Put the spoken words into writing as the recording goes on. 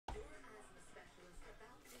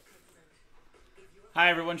Hi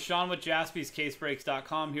everyone, Sean with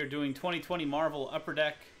JaspysCaseBreaks.com here doing 2020 Marvel Upper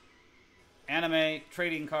Deck Anime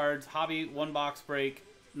Trading Cards Hobby One Box Break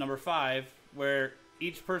number 5, where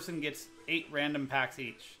each person gets 8 random packs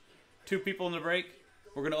each. 2 people in the break.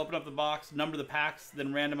 We're going to open up the box, number the packs, then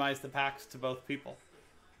randomize the packs to both people.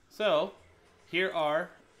 So, here are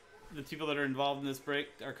the people that are involved in this break,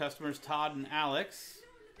 our customers Todd and Alex.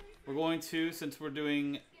 We're going to, since we're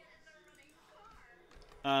doing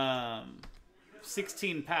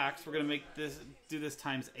 16 packs, we're going to do this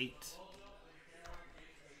times 8.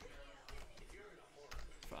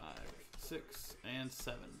 5, 6, and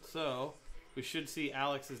 7. So, we should see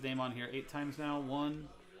Alex's name on here 8 times now. 1,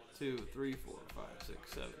 2, 3, 4, 5,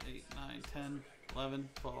 6, 7, 8, 9, 10, 11,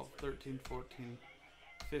 12, 13, 14,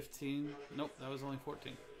 15. Nope, that was only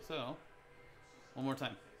 14. So, one more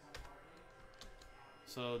time.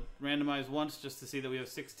 So, randomize once just to see that we have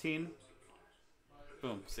 16.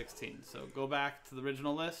 Boom, 16. So, go back to the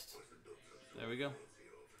original list. There we go.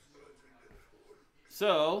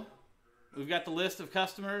 So, we've got the list of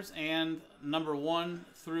customers and number 1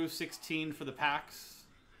 through 16 for the packs.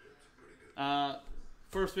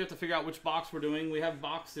 First, we have to figure out which box we're doing. We have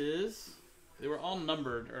boxes. They were all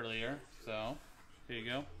numbered earlier. So, here you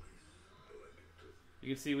go.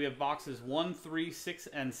 You can see we have boxes 1, 3, 6,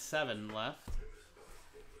 and 7 left.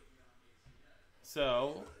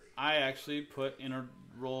 So, I actually put in a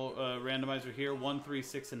roll randomizer here, 1, 3,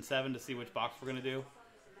 6, and 7 to see which box we're going to do.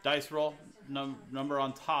 Dice roll, number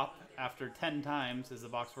on top after 10 times is the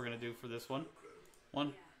box we're going to do for this one.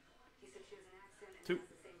 1, 2,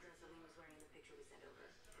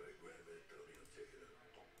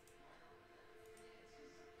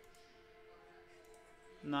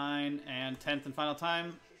 9, and 10th and final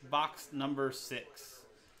time, box number 6.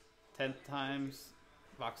 10th times,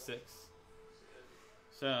 box 6.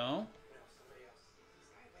 So,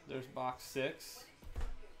 there's box 6.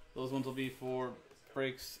 Those ones will be for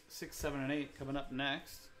breaks 6, 7, and 8 coming up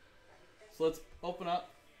next. So let's open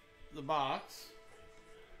up the box.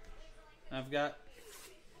 I've got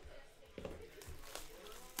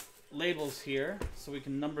labels here so we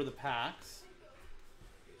can number the packs.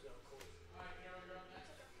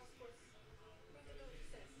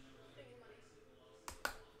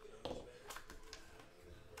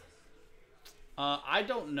 I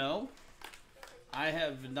don't know. I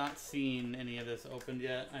have not seen any of this opened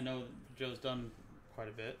yet. I know Joe's done quite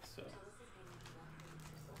a bit, so.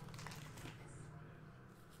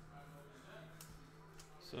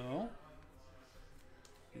 So,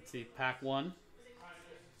 let's see, pack 1.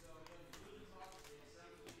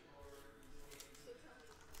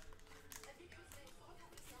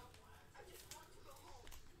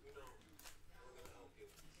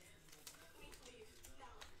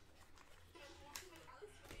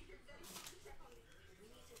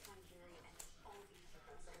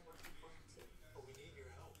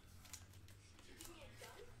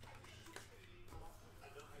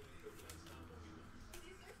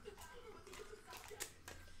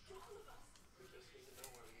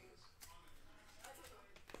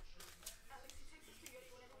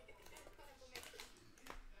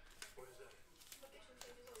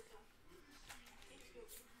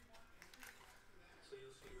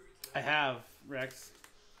 I have, Rex.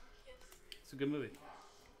 It's a good movie.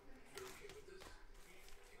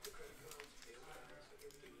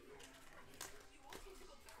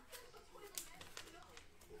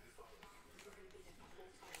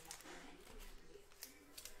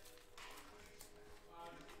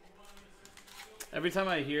 Every time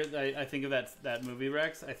I hear, I think of that movie,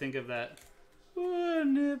 Rex. I think of that.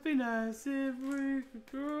 Wouldn't it be nice if we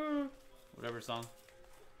could go? Whatever song.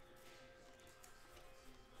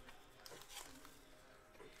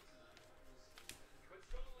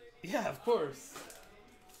 Yeah, of course.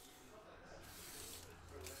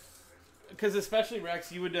 Because especially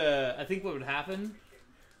Rex, you would. I think what would happen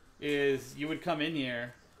is you would come in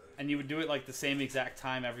here and you would do it like the same exact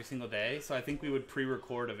time every single day. So I think we would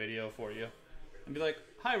pre-record a video for you and be like,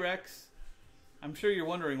 "Hi Rex, I'm sure you're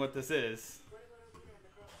wondering what this is."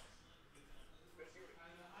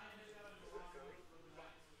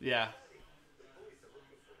 Yeah.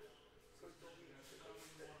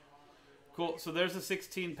 Cool. So there's the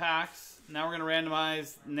 16 packs. Now we're going to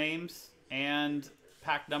randomize names and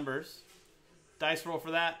pack numbers. Dice roll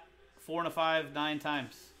for that. 4 and a 5, 9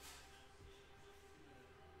 times.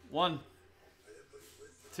 1,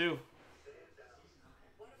 2,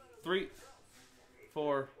 3,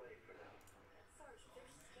 4.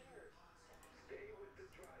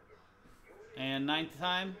 And 9th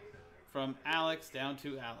time from Alex down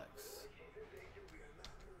to Alex.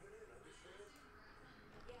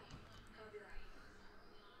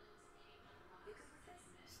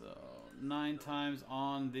 So 9 times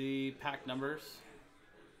on the pack numbers.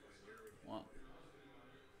 1.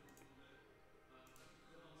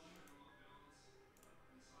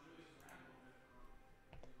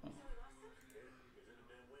 Oh.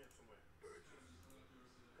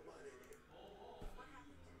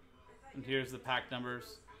 And here's the pack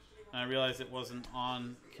numbers. And I realized it wasn't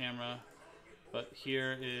on camera, but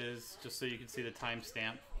here is, just so you can see the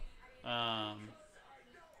timestamp.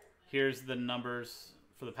 Here's the numbers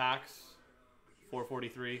for the packs,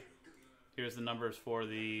 443. Here's the numbers for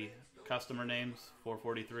the customer names,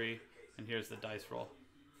 443. And here's the dice roll,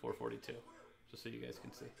 442, just so you guys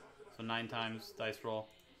can see. So 9 times dice roll,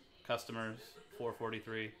 customers,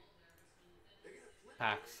 443,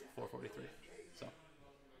 packs, 443. So,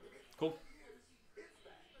 cool.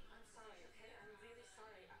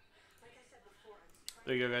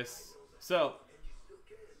 There you go, guys. So,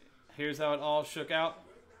 here's how it all shook out.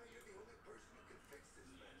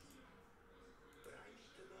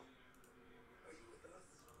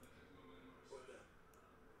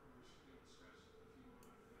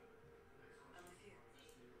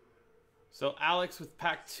 So Alex with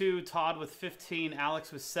pack 2, Todd with 15,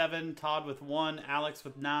 Alex with 7, Todd with 1, Alex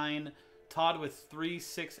with 9, Todd with 3,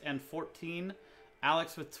 6, and 14,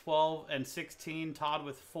 Alex with 12 and 16, Todd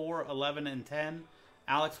with 4, 11, and 10,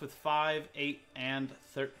 Alex with 5, 8, and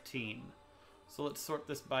 13. So let's sort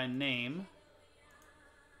this by name.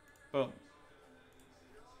 Boom.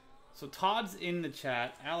 So Todd's in the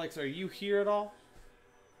chat. Alex, are you here at all?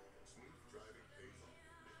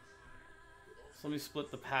 So let me split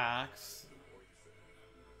the packs.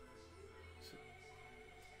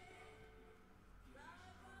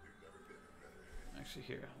 Actually,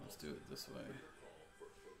 here, let's do it this way.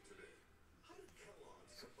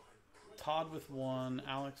 So, Todd with 1,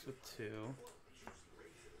 Alex with 2.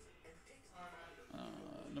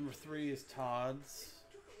 Number 3 is Todd's.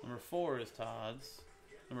 Number 4 is Todd's.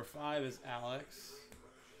 Number 5 is Alex.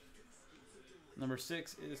 Number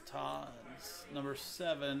 6 is Todd's. Number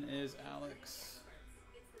 7 is Alex.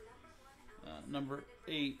 Number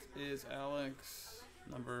 8 is Alex.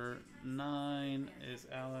 Number 9 is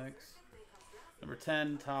Alex. Number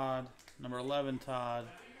 10, Todd. Number 11, Todd.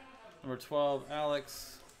 Number 12,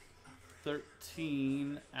 Alex.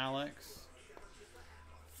 13, Alex.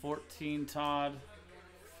 14, Todd.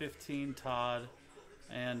 15, Todd.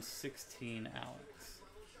 And 16, Alex.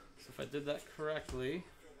 So if I did that correctly,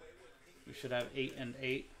 we should have 8 and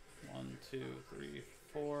 8. 1, 2, 3,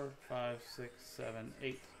 4, 5, 6, 7,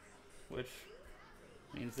 8. Which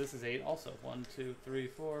means this is 8 also. 1, 2, 3,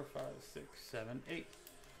 4, 5, 6, 7, 8.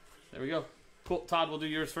 There we go. Cool. Todd, we'll do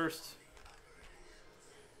yours first.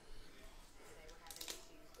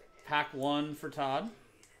 Pack 1 for Todd.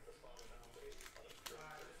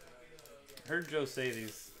 I heard Joe say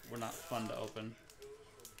these were not fun to open.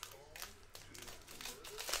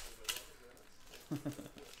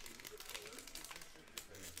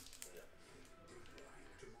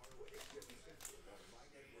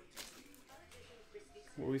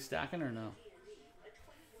 Were we stacking or no?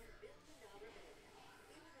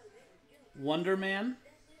 Wonder Man,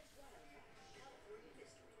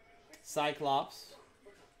 Cyclops.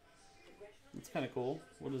 That's kind of cool.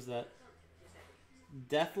 What is that?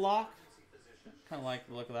 Deathlock. Kind of like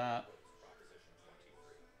the look of that.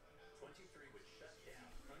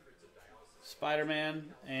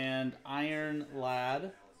 Spider-Man and Iron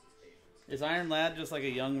Lad. Is Iron Lad just like a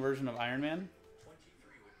young version of Iron Man?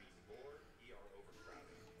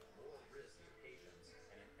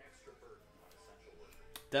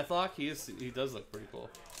 Deathlock, he does look pretty cool.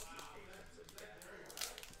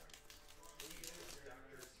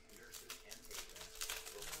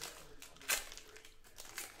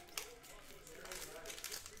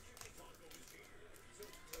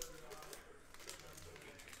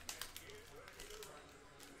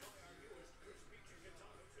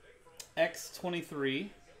 X-23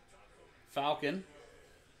 Falcon.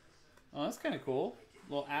 Oh, that's kind of cool.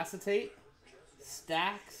 A little acetate.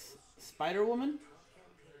 Stacks Spider-Woman.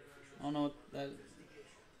 I don't know what that...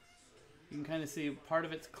 You can kind of see part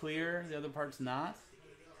of it's clear, the other part's not.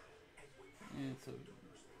 And it's a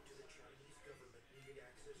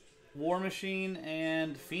War Machine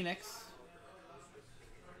and Phoenix.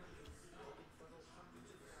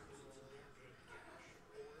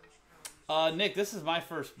 Nick, this is my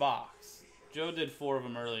first box. Joe did 4 of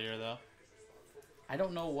them earlier, though. I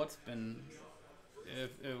don't know what's been...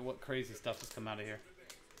 what crazy stuff has come out of here.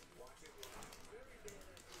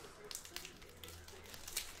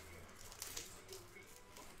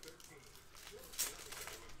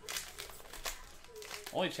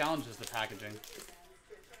 Only challenge is the packaging.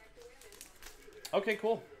 Okay,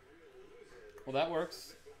 cool. Well, that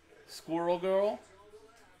works. Squirrel Girl,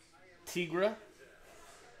 Tigra,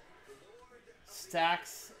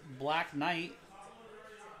 Stacks Black Knight.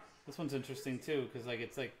 This one's interesting too because like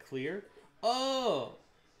it's like clear. Oh,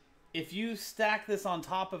 if you stack this on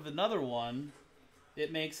top of another one,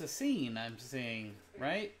 it makes a scene. I'm seeing,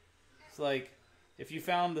 right? It's like if you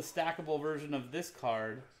found the stackable version of this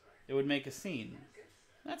card, it would make a scene.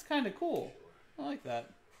 That's kind of cool. I like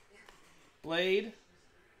that. Blade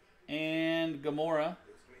and Gamora.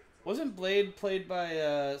 Wasn't Blade played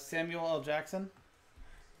by Samuel L. Jackson?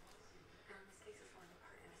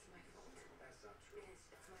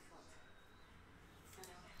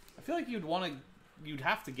 I feel like you'd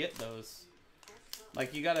have to get those.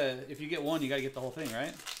 Like you gotta, if you get one, you gotta get the whole thing,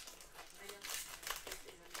 right?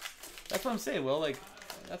 That's what I'm saying, Will. Like,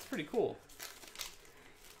 that's pretty cool.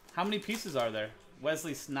 How many pieces are there?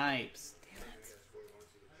 Wesley Snipes. Damn it.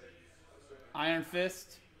 Iron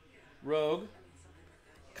Fist. Rogue.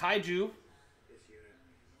 Kaiju.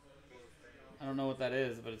 I don't know what that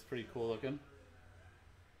is, but it's pretty cool looking.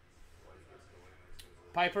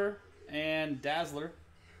 Piper and Dazzler.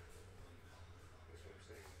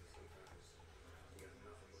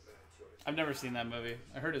 I've never seen that movie.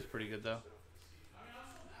 I heard it's pretty good, though.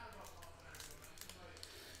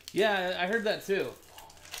 Yeah, I heard that, too.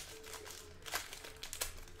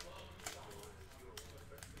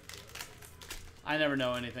 I never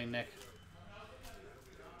know anything, Nick.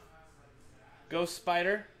 Ghost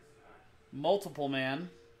Spider. Multiple Man.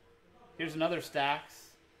 Here's another Stacks.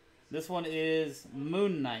 This one is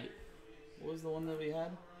Moon Knight. What was the one that we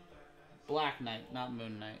had? Black Knight, not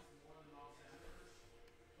Moon Knight.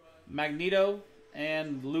 Magneto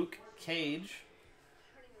and Luke Cage.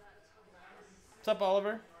 What's up,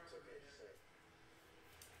 Oliver?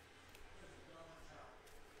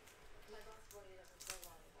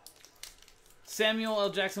 Samuel L.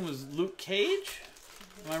 Jackson was Luke Cage?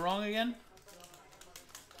 Am I wrong again?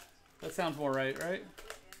 That sounds more right, right?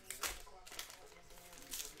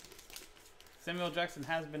 Samuel L. Jackson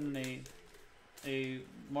has been a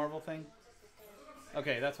Marvel thing?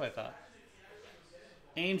 Okay, that's what I thought.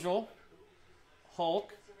 Angel,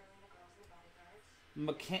 Hulk,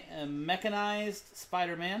 Mechanized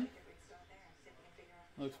Spider-Man.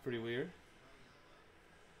 Looks pretty weird.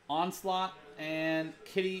 Onslaught and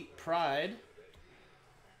Kitty Pryde.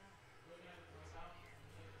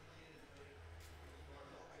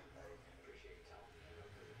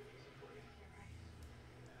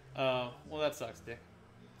 Well, that sucks, Dick.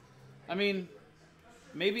 I mean,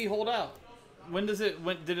 maybe hold out. When does it?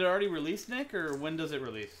 Did it already release, Nick, or when does it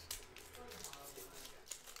release?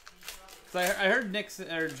 So I heard Nick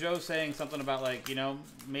or Joe saying something about like, you know,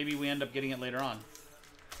 maybe we end up getting it later on.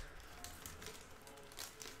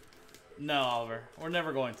 No, Oliver, we're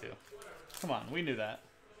never going to. Come on, we knew that.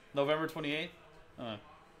 November 28th.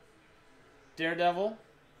 Daredevil,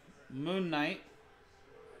 Moon Knight,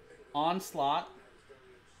 Onslaught.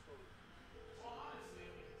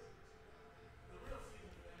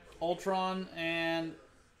 Ultron and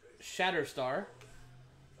Shatterstar.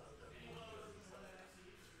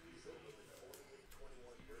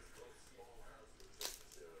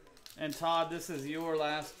 And Todd, this is your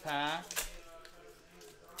last pack.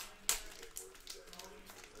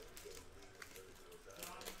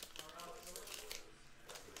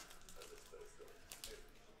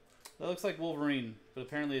 That looks like Wolverine, but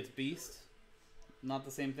apparently it's Beast. Not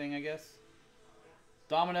the same thing, I guess.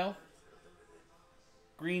 Domino.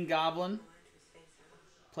 Green Goblin,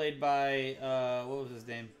 played by, what was his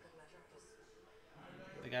name?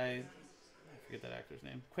 The guy, I forget that actor's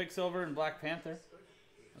name. Quicksilver and Black Panther.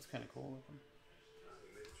 That's kind of cool looking.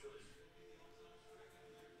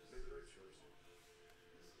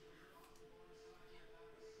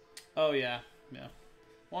 Oh, yeah, yeah.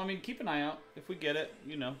 Well, I mean, keep an eye out. If we get it,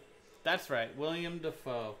 you know. That's right, William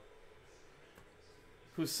Dafoe.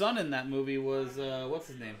 Whose son in that movie was, what's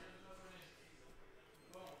his name?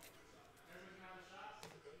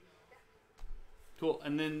 Cool,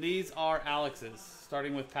 and then these are Alex's,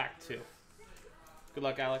 starting with pack 2. Good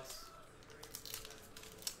luck, Alex.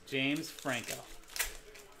 James Franco.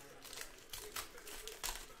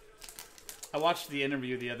 I watched the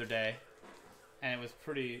interview the other day, and it was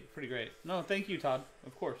pretty great. No, thank you, Todd,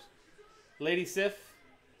 of course. Lady Sif,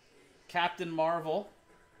 Captain Marvel,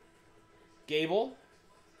 Gable,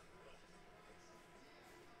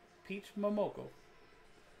 Peach Momoko,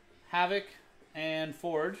 Havoc, and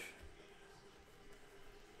Forge.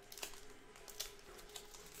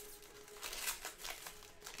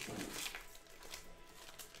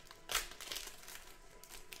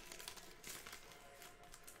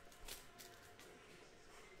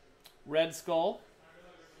 Red Skull,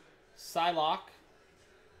 Psylocke,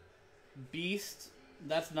 Beast.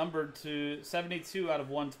 That's numbered to 72 out of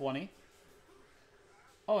 120.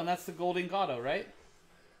 Oh, and that's the Gold Ink Auto, right?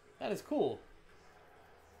 That is cool.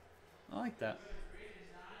 I like that.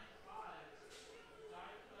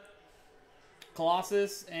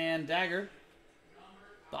 Colossus and Dagger.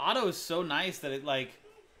 The auto is so nice that it, like,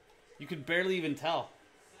 you could barely even tell.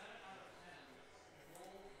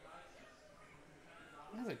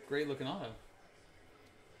 That's a great looking auto.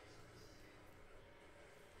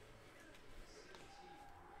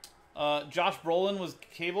 Josh Brolin was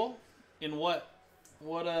Cable in what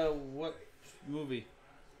movie?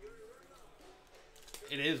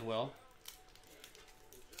 It is, Will.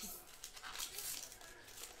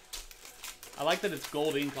 I like that it's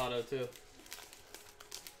Gold Ink Auto too.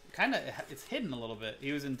 Kind of, it's hidden a little bit.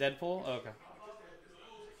 He was in Deadpool. Oh, okay.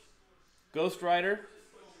 Ghost Rider,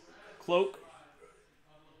 Cloak,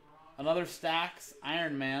 another Stax,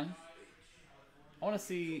 Iron Man. I want to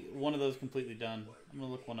see one of those completely done. I'm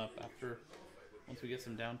gonna look one up after, once we get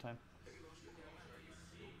some downtime.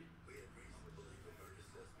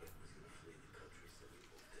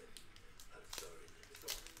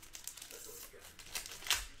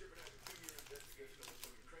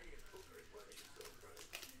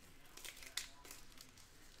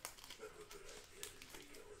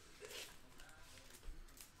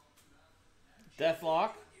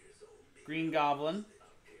 Deathlock, Green Goblin,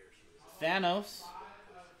 Thanos.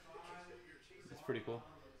 That's pretty cool.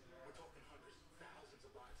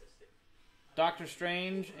 Doctor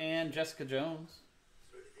Strange and Jessica Jones.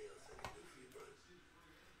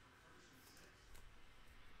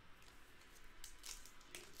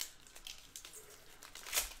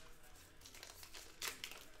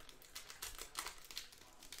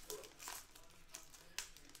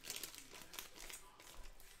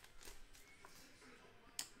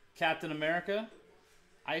 Captain America,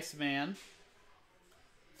 Iceman,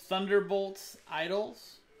 Thunderbolts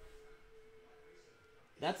Idols.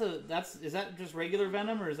 Is that just regular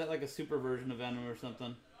Venom, or is that like a super version of Venom or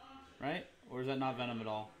something? Right? Or is that not Venom at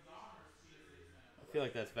all? I feel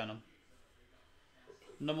like that's Venom.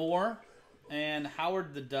 Namor and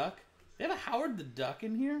Howard the Duck. They have a Howard the Duck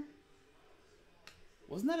in here?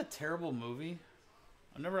 Wasn't that a terrible movie?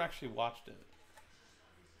 I've never actually watched it.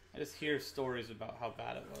 I just hear stories about how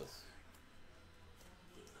bad it was.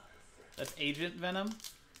 That's Agent Venom.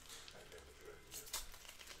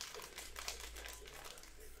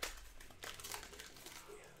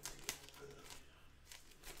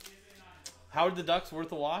 Howard the Duck's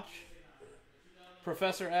worth a watch.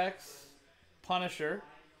 Professor X, Punisher,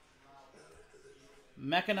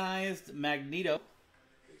 Mechanized Magneto,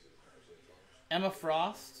 Emma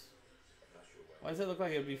Frost. Why does it look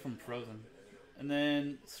like it would be from Frozen? And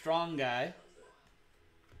then Strong Guy.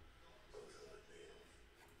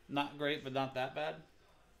 Not great, but not that bad.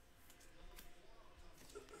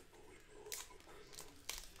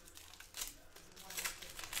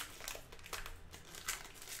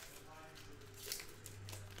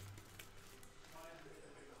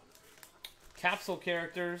 Capsule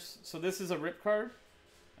characters. So this is a rip card?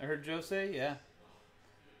 I heard Joe say, yeah.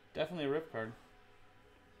 Definitely a rip card.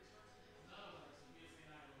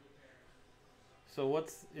 So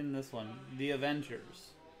what's in this one? The Avengers.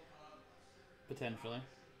 Potentially.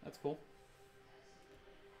 That's cool.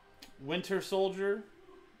 Winter Soldier.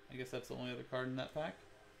 I guess that's the only other card in that pack.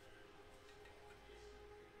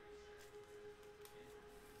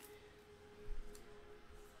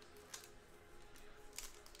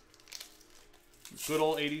 Good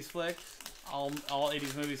old 80s flicks. All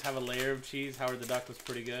 80s movies have a layer of cheese. Howard the Duck was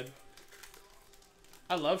pretty good.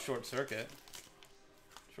 I love Short Circuit.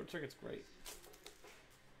 Short Circuit's great.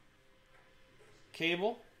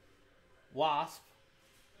 Cable, Wasp,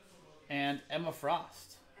 and Emma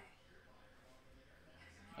Frost.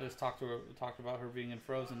 I just talked about her being in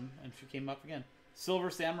Frozen, and she came up again.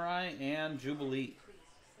 Silver Samurai and Jubilee.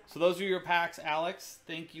 So those are your packs, Alex.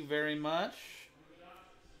 Thank you very much.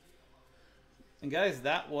 And guys,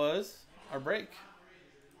 that was our break.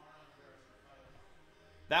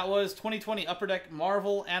 That was 2020 Upper Deck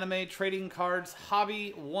Marvel Anime Trading Cards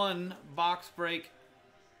Hobby 1 box break.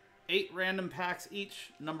 8 random packs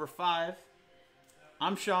each, number 5.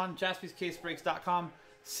 I'm Sean, jaspyscasebreaks.com.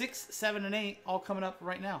 6, 7, and 8 all coming up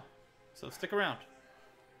right now. So stick around.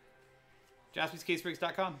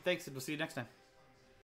 jaspyscasebreaks.com. Thanks, and we'll see you next time.